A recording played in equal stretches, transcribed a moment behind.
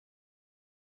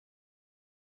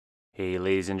Hey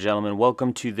ladies and gentlemen,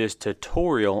 welcome to this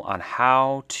tutorial on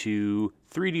how to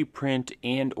 3D print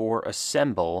and or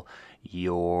assemble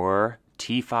your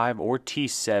T5 or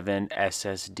T7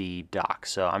 SSD dock.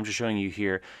 So I'm just showing you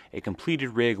here a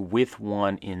completed rig with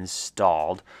one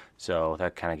installed. So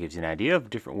that kind of gives you an idea of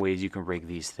different ways you can rig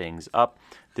these things up.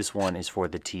 This one is for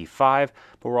the T5,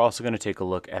 but we're also going to take a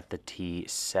look at the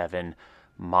T7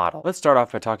 model. Let's start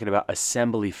off by talking about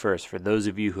assembly first. For those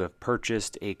of you who have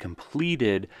purchased a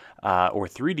completed or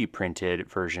 3D printed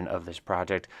version of this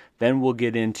project, then we'll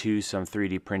get into some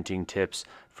 3D printing tips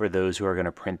for those who are going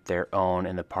to print their own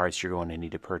and the parts you're going to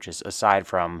need to purchase aside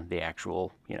from the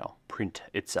actual, print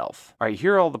itself. All right,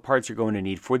 here are all the parts you're going to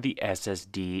need for the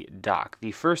SSD dock.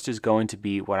 The first is going to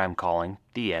be what I'm calling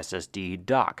the SSD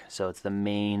dock. So it's the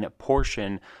main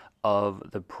portion of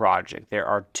the project. There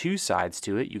are two sides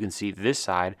to it. You can see this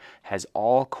side has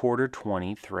all quarter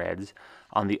 20 threads.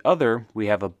 On the other, we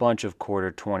have a bunch of quarter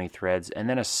 20 threads and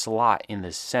then a slot in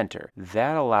the center.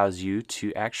 That allows you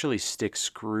to actually stick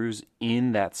screws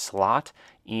in that slot,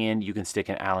 and you can stick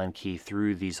an Allen key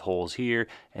through these holes here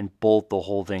and bolt the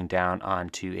whole thing down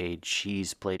onto a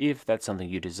cheese plate if that's something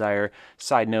you desire.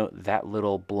 Side note, that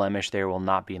little blemish there will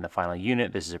not be in the final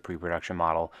unit. This is a pre-production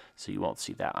model, so you won't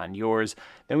see that on yours.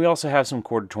 Then we also have some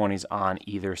quarter 20s on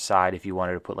either side if you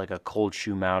wanted to put like a cold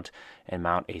shoe mount and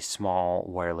mount a small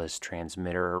wireless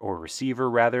transmitter or receiver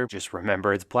rather. Just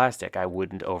remember it's plastic. I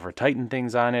wouldn't over tighten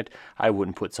things on it. I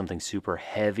wouldn't put something super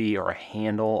heavy or a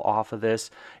handle off of this.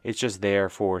 It's just there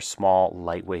for small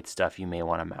lightweight stuff you may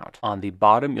want to mount. On the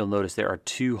bottom you'll notice there are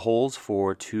two holes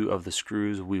for two of the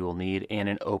screws we will need and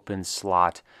an open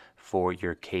slot for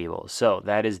your cable. So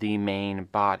that is the main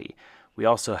body. We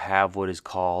also have what is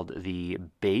called the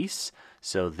base.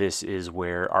 So this is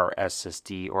where our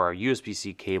SSD or our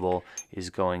USB-C cable is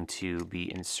going to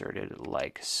be inserted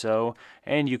like so.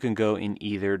 And you can go in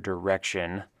either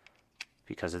direction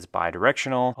because it's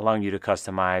bi-directional, allowing you to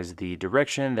customize the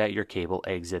direction that your cable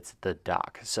exits the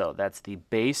dock. So that's the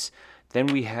base. Then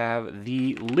we have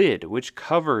the lid, which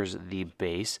covers the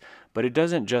base, but it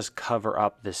doesn't just cover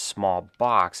up this small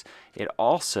box. It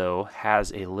also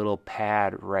has a little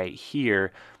pad right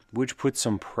here, which puts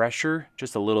some pressure,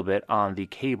 just a little bit, on the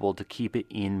cable to keep it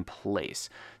in place.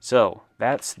 So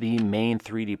that's the main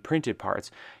 3D printed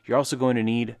parts. You're also going to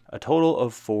need a total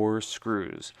of 4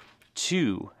 screws,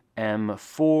 2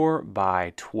 M4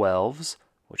 by 12s,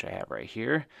 which I have right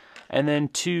here, and then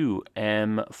 2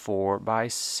 M4 by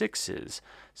 6s.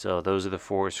 So those are the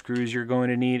 4 screws you're going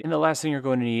to need. And the last thing you're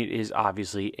going to need is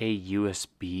obviously a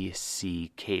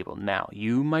USB-C cable. Now,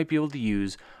 you might be able to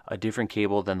use a different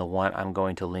cable than the one I'm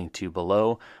going to link to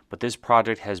below, but this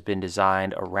project has been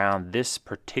designed around this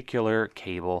particular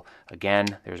cable.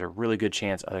 Again, there's a really good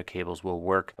chance other cables will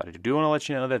work, but I do want to let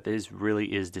you know that this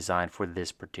really is designed for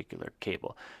this particular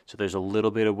cable. So there's a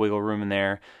little bit of wiggle room in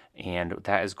there, and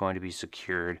that is going to be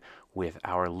secured with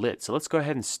our lid. So let's go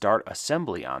ahead and start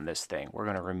assembly on this thing. We're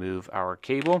going to remove our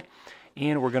cable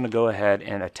and we're going to go ahead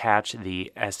and attach the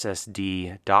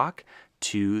SSD dock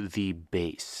to the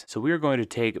base. So we are going to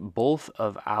take both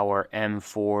of our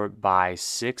M4 by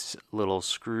 6 little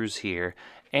screws here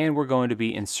and we're going to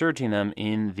be inserting them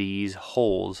in these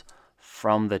holes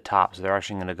from the top. So they're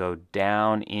actually going to go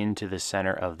down into the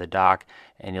center of the dock,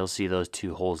 and you'll see those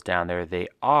 2 holes down there. They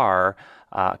are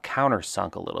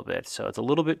countersunk a little bit, so it's a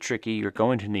little bit tricky. You're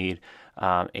going to need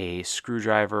a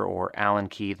screwdriver or Allen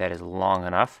key that is long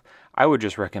enough. I would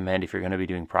just recommend, if you're going to be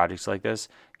doing projects like this,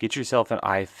 get yourself an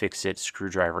iFixit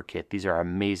screwdriver kit. These are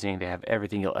amazing. They have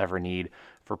everything you'll ever need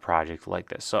for projects like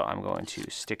this. So I'm going to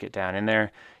stick it down in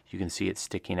there. You can see it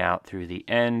sticking out through the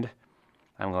end.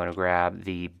 I'm going to grab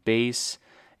the base,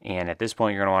 and at this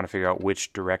point you're going to want to figure out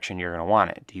which direction you're going to want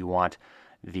it. Do you want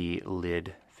the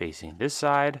lid facing this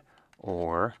side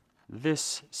or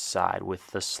this side with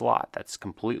the slot? That's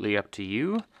completely up to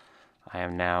you. I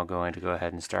am now going to go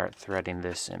ahead and start threading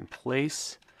this in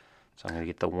place. So I'm going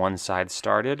to get the one side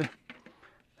started.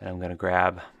 Then I'm going to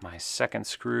grab my second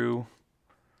screw,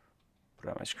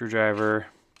 put out my screwdriver,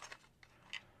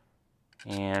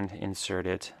 and insert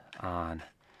it on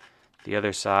the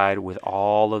other side. With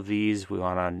all of these, we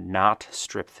want to not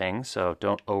strip things, so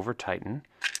don't over tighten.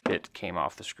 It came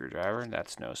off the screwdriver,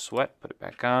 that's no sweat. Put it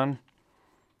back on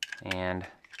and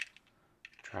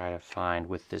try to find,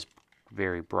 with this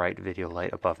very bright video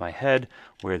light above my head,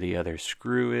 where the other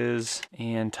screw is,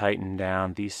 and tighten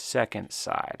down the second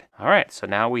side. All right, so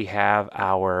now we have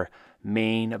our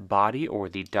main body or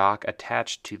the dock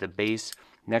attached to the base.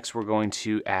 Next, we're going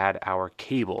to add our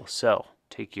cable. So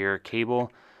take your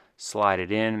cable, slide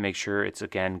it in, make sure it's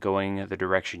again going the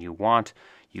direction you want.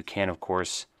 You can of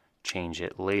course change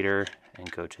it later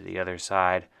and go to the other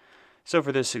side. So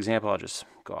for this example, I'll just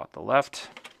go out the left.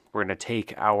 We're going to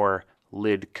take our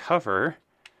lid cover,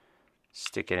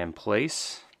 stick it in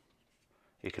place.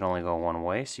 It can only go one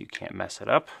way, so you can't mess it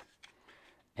up.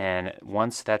 And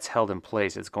once that's held in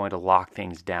place, it's going to lock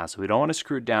things down. So we don't want to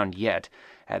screw it down yet.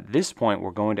 At this point,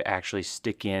 we're going to actually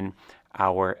stick in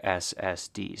our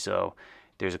SSD. So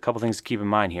there's a couple things to keep in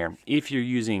mind here. If you're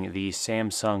using the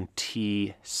Samsung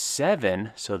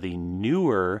T7, so the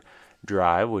newer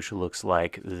drive, which looks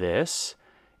like this,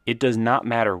 it does not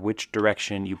matter which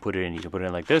direction you put it in. You can put it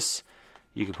in like this.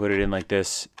 You can put it in like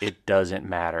this, it doesn't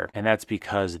matter. And that's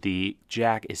because the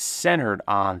jack is centered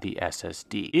on the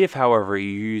SSD. If, however, you're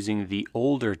using the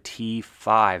older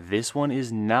T5, this one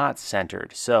is not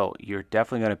centered. So you're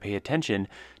definitely going to pay attention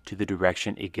to the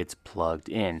direction it gets plugged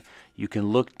in. You can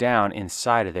look down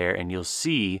inside of there and you'll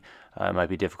see, it might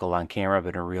be difficult on camera,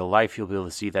 but in real life you'll be able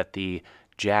to see that the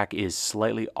jack is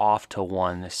slightly off to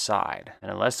one side. And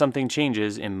unless something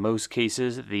changes, in most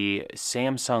cases, the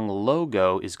Samsung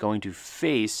logo is going to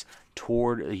face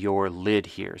toward your lid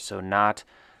here. So not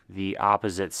the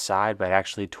opposite side, but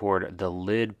actually toward the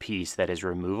lid piece that is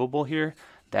removable here.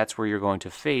 That's where you're going to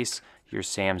face your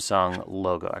Samsung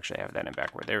logo. Actually, I have that in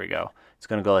backward. There we go. It's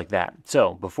going to go like that.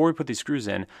 So before we put these screws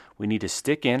in, we need to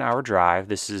stick in our drive.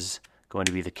 This is going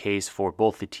to be the case for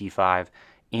both the T5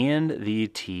 and the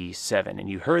T7. And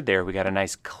you heard there, we got a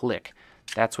nice click.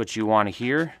 That's what you want to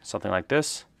hear, something like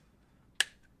this,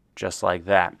 just like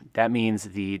that. That means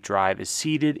the drive is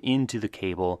seated into the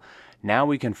cable. Now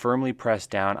we can firmly press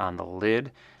down on the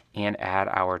lid and add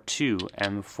our two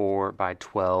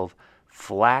M4x12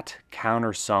 flat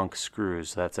countersunk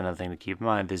screws. So that's another thing to keep in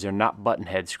mind. These are not button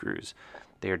head screws.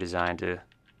 They are designed to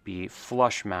be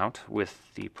flush mount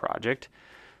with the project.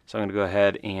 So I'm going to go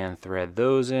ahead and thread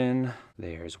those in.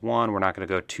 There's one. We're not going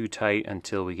to go too tight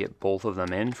until we get both of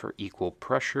them in for equal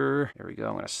pressure. There we go.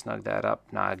 I'm going to snug that up.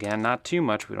 Now again, not too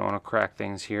much. We don't want to crack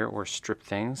things here or strip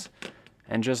things.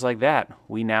 And just like that,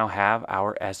 we now have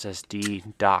our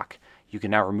SSD dock. You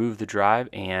can now remove the drive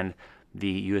and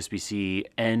the USB-C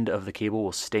end of the cable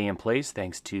will stay in place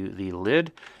thanks to the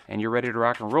lid, and you're ready to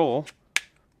rock and roll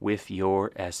with your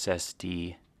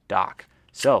SSD dock.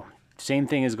 So same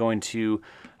thing is going to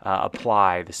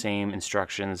apply, the same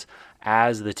instructions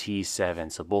as the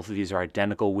T7. So both of these are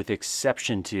identical with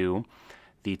exception to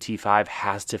the T5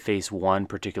 has to face one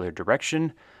particular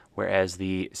direction, whereas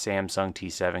the Samsung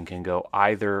T7 can go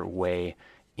either way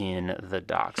in the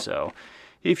dock. So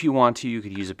if you want to, you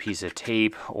could use a piece of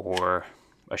tape or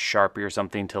a Sharpie or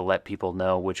something to let people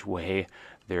know which way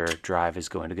their drive is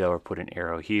going to go, or put an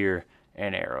arrow here,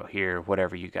 an arrow here,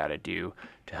 whatever you got to do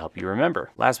to help you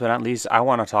remember. Last but not least, I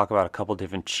want to talk about a couple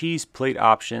different cheese plate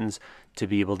options to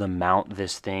be able to mount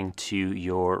this thing to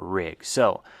your rig.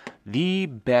 So the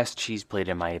best cheese plate,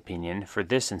 in my opinion, for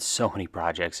this and so many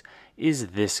projects is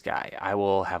this guy. I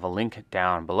will have a link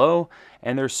down below,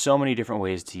 and there's so many different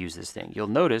ways to use this thing. You'll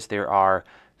notice there are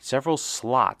several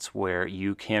slots where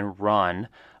you can run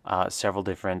several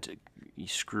different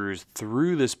screws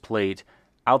through this plate,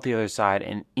 out the other side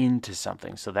and into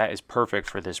something. So that is perfect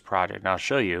for this project. Now I'll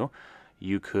show you.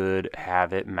 You could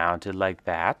have it mounted like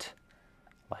that,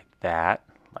 like that,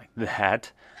 like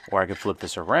that, or I could flip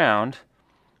this around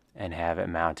and have it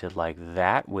mounted like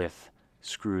that with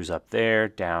screws up there,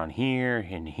 down here,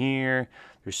 in here.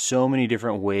 There's so many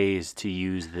different ways to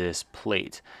use this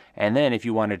plate. And then if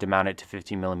you wanted to mount it to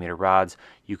 15mm rods,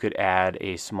 you could add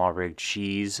a small rig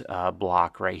cheese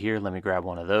block right here. Let me grab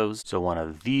one of those. So one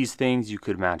of these things, you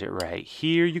could mount it right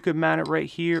here. You could mount it right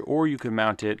here, or you could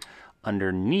mount it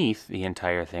underneath the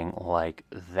entire thing like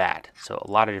that. So a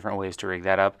lot of different ways to rig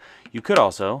that up. You could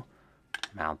also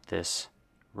mount this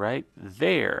right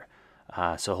there.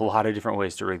 So a lot of different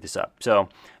ways to rig this up. So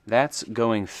that's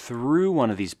going through one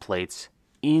of these plates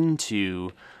into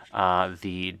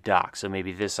the dock. So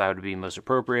maybe this side would be most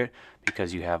appropriate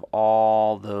because you have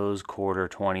all those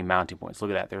 1/4-20 mounting points.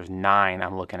 Look at that. There's 9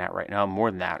 I'm looking at right now.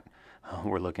 More than that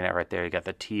we're looking at right there. You got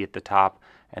the T at the top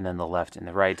and then the left and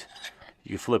the right.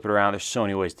 You flip it around. There's so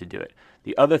many ways to do it.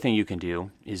 The other thing you can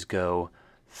do is go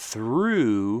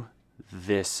through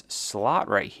this slot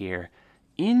right here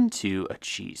into a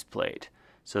cheese plate.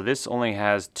 So this only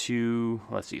has 2,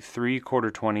 let's see, 3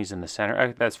 1/4-20s in the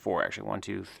center. That's 4 actually. 1,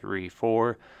 2, 3,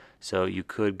 4. So you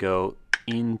could go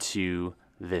into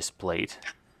this plate,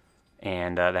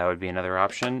 and that would be another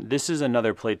option. This is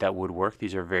another plate that would work.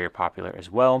 These are very popular as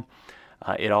well.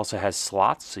 It also has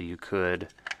slots, so you could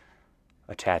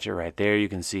attach it right there. You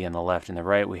can see on the left and the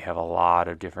right we have a lot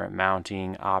of different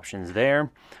mounting options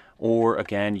there. Or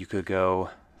again, you could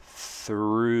go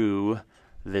through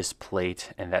this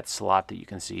plate and that slot that you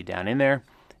can see down in there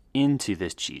into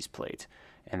this cheese plate.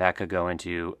 And that could go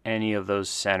into any of those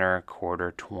center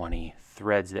quarter 20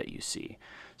 threads that you see.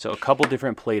 So a couple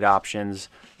different plate options,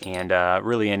 and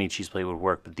really any cheese plate would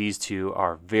work, but these two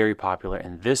are very popular,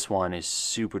 and this one is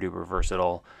super duper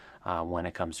versatile when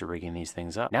it comes to rigging these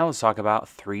things up. Now let's talk about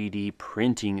 3D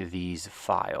printing these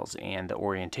files and the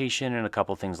orientation and a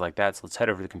couple things like that. So let's head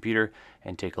over to the computer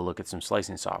and take a look at some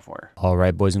slicing software. All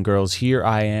right, boys and girls, here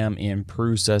I am in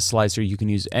Prusa Slicer. You can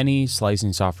use any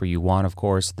slicing software you want, of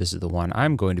course. This is the one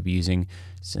I'm going to be using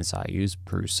since I use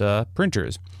Prusa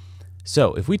printers.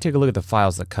 So if we take a look at the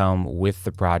files that come with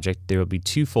the project, there will be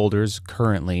 2 folders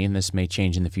currently, and this may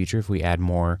change in the future if we add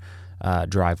more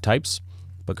drive types.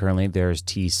 But currently there's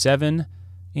T7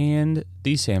 and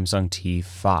the Samsung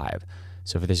T5.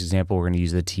 So for this example, we're going to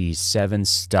use the T7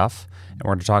 stuff, and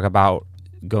we're going to talk about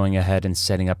going ahead and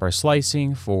setting up our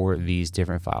slicing for these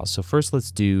different files. So first let's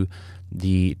do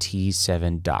the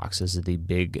T7 docs. This is the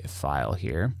big file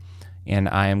here. And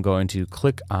I am going to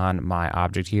click on my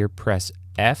object here, press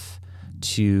F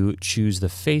to choose the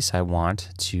face I want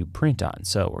to print on.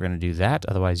 So we're going to do that.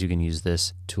 Otherwise, you can use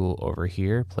this tool over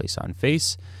here, place on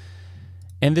face.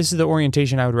 And this is the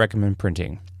orientation I would recommend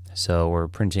printing. So we're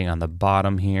printing on the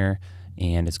bottom here,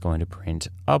 and it's going to print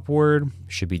upward.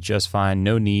 Should be just fine.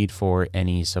 No need for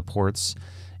any supports.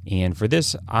 And for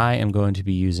this, I am going to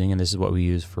be using, and this is what we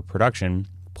use for production,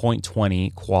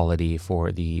 0.20 quality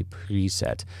for the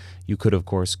preset. You could, of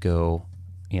course, go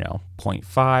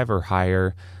 0.5 or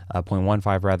higher,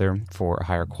 0.15 rather, for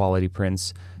higher quality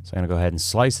prints. So I'm going to go ahead and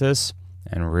slice this,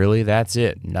 and really that's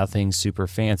it. Nothing super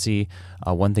fancy.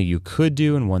 One thing you could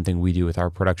do, and one thing we do with our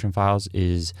production files,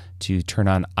 is to turn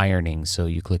on ironing. So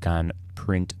you click on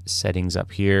print settings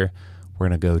up here. We're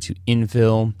going to go to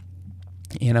infill,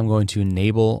 and I'm going to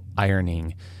enable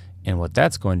ironing. And what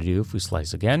that's going to do, if we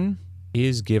slice again,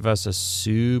 is give us a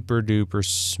super duper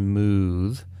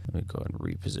smooth. Let me go and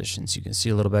reposition so you can see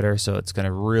a little better. So it's going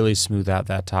to really smooth out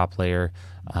that top layer,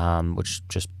 which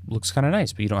just looks kind of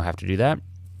nice, but you don't have to do that.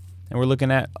 And we're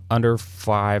looking at under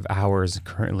 5 hours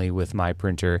currently with my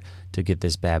printer to get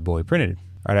this bad boy printed.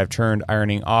 All right, I've turned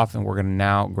ironing off, and we're going to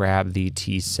now grab the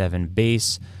T7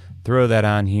 base, throw that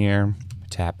on here,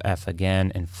 tap F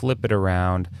again, and flip it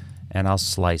around, and I'll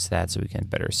slice that so we can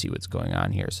better see what's going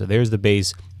on here. So there's the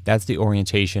base. That's the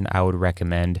orientation I would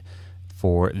recommend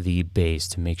for the base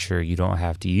to make sure you don't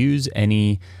have to use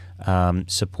any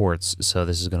supports. So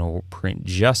this is going to print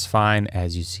just fine,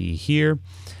 as you see here.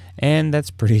 And that's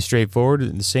pretty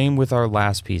straightforward. The same with our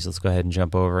last piece. Let's go ahead and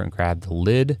jump over and grab the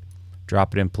lid,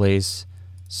 drop it in place,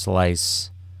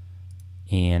 slice,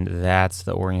 and that's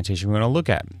the orientation we're going to look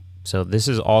at. So this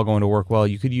is all going to work well.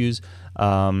 You could use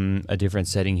a different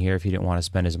setting here if you didn't want to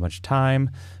spend as much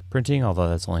time printing, although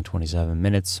that's only 27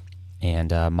 minutes,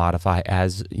 and modify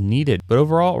as needed. But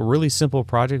overall, a really simple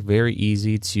project, very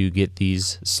easy to get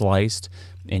these sliced,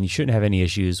 and you shouldn't have any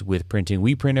issues with printing.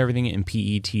 We print everything in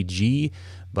PETG,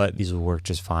 but these will work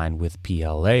just fine with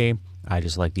PLA. I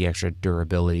just like the extra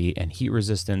durability and heat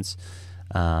resistance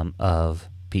of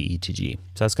PETG.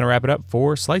 So that's going to wrap it up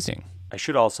for slicing. I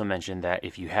should also mention that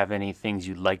if you have any things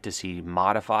you'd like to see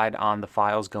modified on the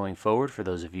files going forward, for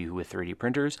those of you with 3D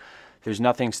printers, there's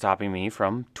nothing stopping me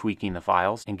from tweaking the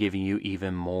files and giving you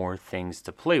even more things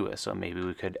to play with. So maybe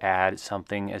we could add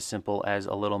something as simple as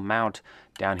a little mount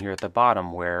down here at the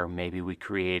bottom, where maybe we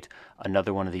create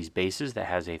another one of these bases that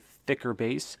has a thicker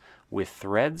base with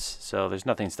threads. So there's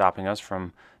nothing stopping us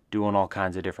from doing all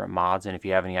kinds of different mods. And if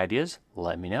you have any ideas,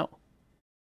 let me know.